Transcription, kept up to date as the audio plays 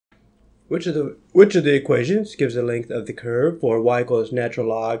Which of the equations gives the length of the curve for y equals natural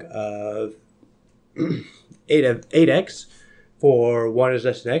log of 8x for 1 is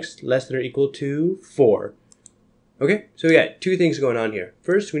less than x, less than or equal to 4? Okay, so we got two things going on here.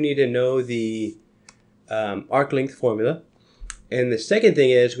 First, we need to know the arc length formula. And the second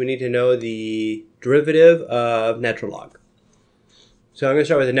thing is we need to know the derivative of natural log. So I'm going to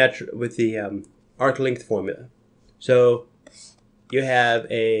start with the arc length formula. So you have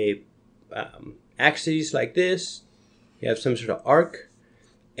a axis like this, you have some sort of arc,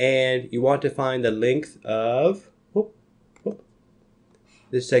 and you want to find the length of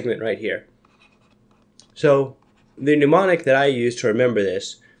this segment right here. So the mnemonic that I use to remember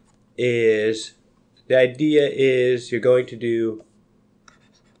this is, the idea is you're going to do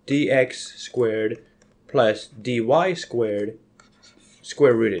dx squared plus dy squared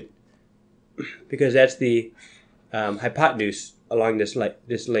square rooted, because that's the hypotenuse along this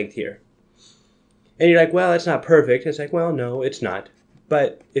length here. And you're like, well, that's not perfect. It's like, well, no, it's not.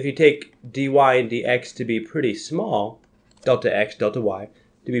 But if you take dy and dx to be pretty small, delta x, delta y,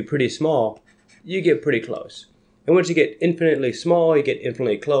 to be pretty small, you get pretty close. And once you get infinitely small, you get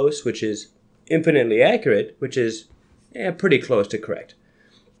infinitely close, which is infinitely accurate, which is pretty close to correct.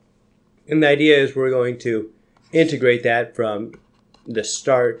 And the idea is we're going to integrate that from the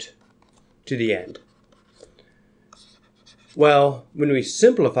start to the end. Well, when we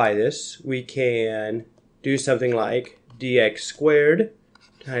simplify this, we can do something like dx squared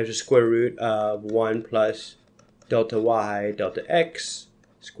times the square root of 1 plus delta y delta x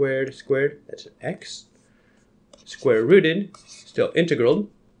squared, that's an x, square rooted, still integrated.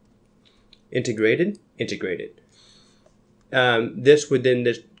 This would then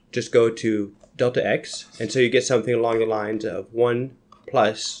just go to delta x, and so you get something along the lines of 1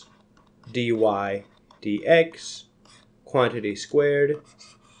 plus dy dx quantity squared,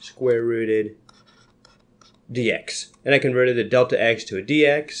 square rooted dx. And I converted the delta x to a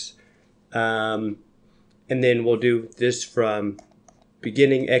dx. And then we'll do this from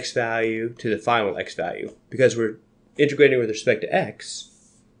beginning x value to the final x value. Because we're integrating with respect to x,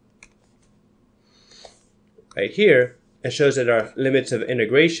 right here, it shows that our limits of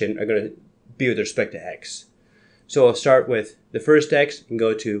integration are going to be with respect to x. So I'll start with the first x and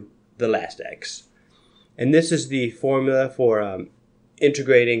go to the last x. And this is the formula for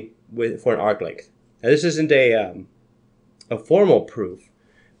integrating for an arc length. Now this isn't a formal proof,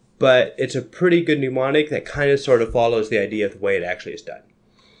 but it's a pretty good mnemonic that kind of sort of follows the idea of the way it actually is done.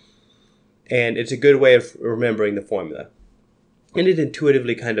 And it's a good way of remembering the formula. And it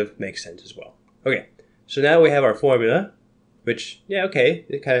intuitively kind of makes sense as well. Okay, so now we have our formula, which,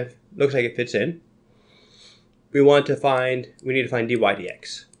 it kind of looks like it fits in. We need to find dy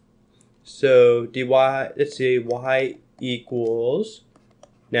dx. So dy, let's see, y equals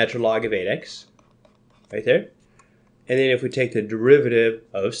natural log of 8x, right there. And then if we take the derivative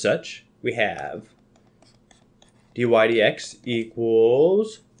of such, we have dy dx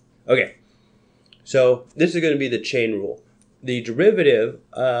equals, okay, so this is going to be the chain rule. The derivative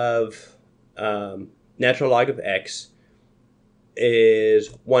of natural log of x is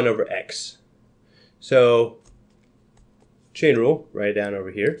 1 over x. So chain rule, write it down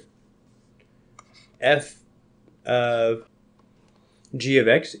over here. F of g of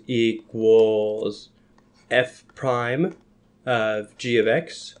x equals f prime of g of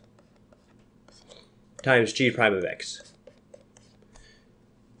x times g prime of x.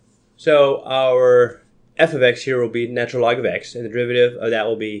 So our f of x here will be natural log of x, and the derivative of that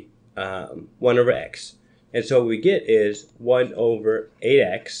will be 1 over x. And so what we get is 1 over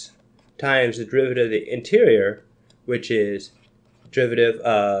 8x times the derivative of the interior, which is derivative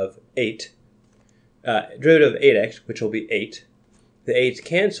of 8. Derivative of 8x, which will be 8. The 8's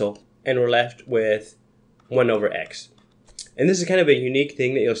cancel, and we're left with 1 over x. And this is kind of a unique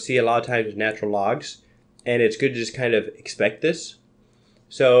thing that you'll see a lot of times with natural logs, and it's good to just kind of expect this.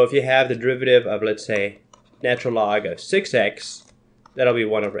 So if you have the derivative of, let's say, natural log of 6x, that'll be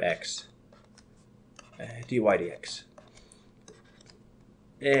 1 over x. Dy dx.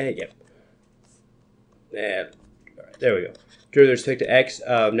 Yep. All right, there we go. Derivative with respect to x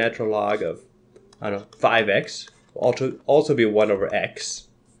of natural log of 5x will also be 1 over x.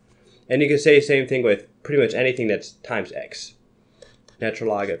 And you can say the same thing with pretty much anything that's times x.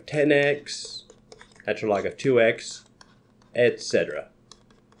 Natural log of 10x, natural log of 2x, etc.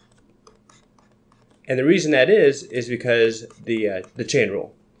 And the reason that is because the chain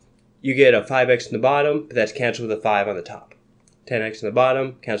rule. You get a 5x in the bottom, but that's canceled with a 5 on the top. 10x in the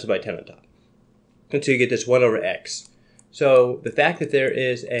bottom, canceled by 10 on top. And so you get this 1 over x. So the fact that there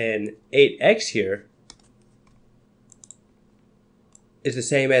is an 8x here is the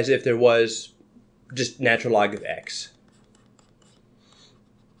same as if there was just natural log of x.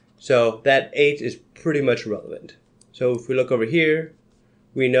 So that 8 is pretty much irrelevant. So if we look over here,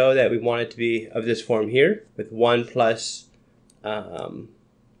 we know that we want it to be of this form here, with 1 plus dy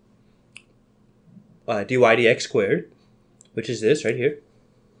dx squared, which is this right here.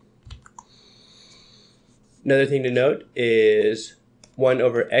 Another thing to note is 1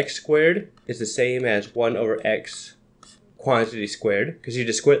 over x squared is the same as 1 over x quantity squared, because you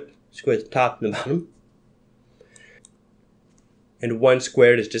just square the top and the bottom. And 1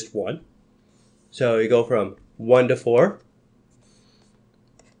 squared is just 1. So you go from 1 to 4.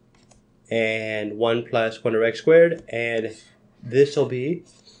 And 1 plus 1 over x squared. And this will be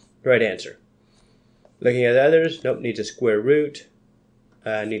the right answer. Looking at the others, nope, needs a square root.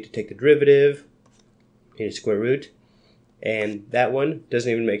 Need to take the derivative. Need a square root. And that one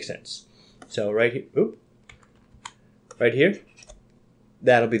doesn't even make sense. So right here,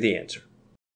 that'll be the answer.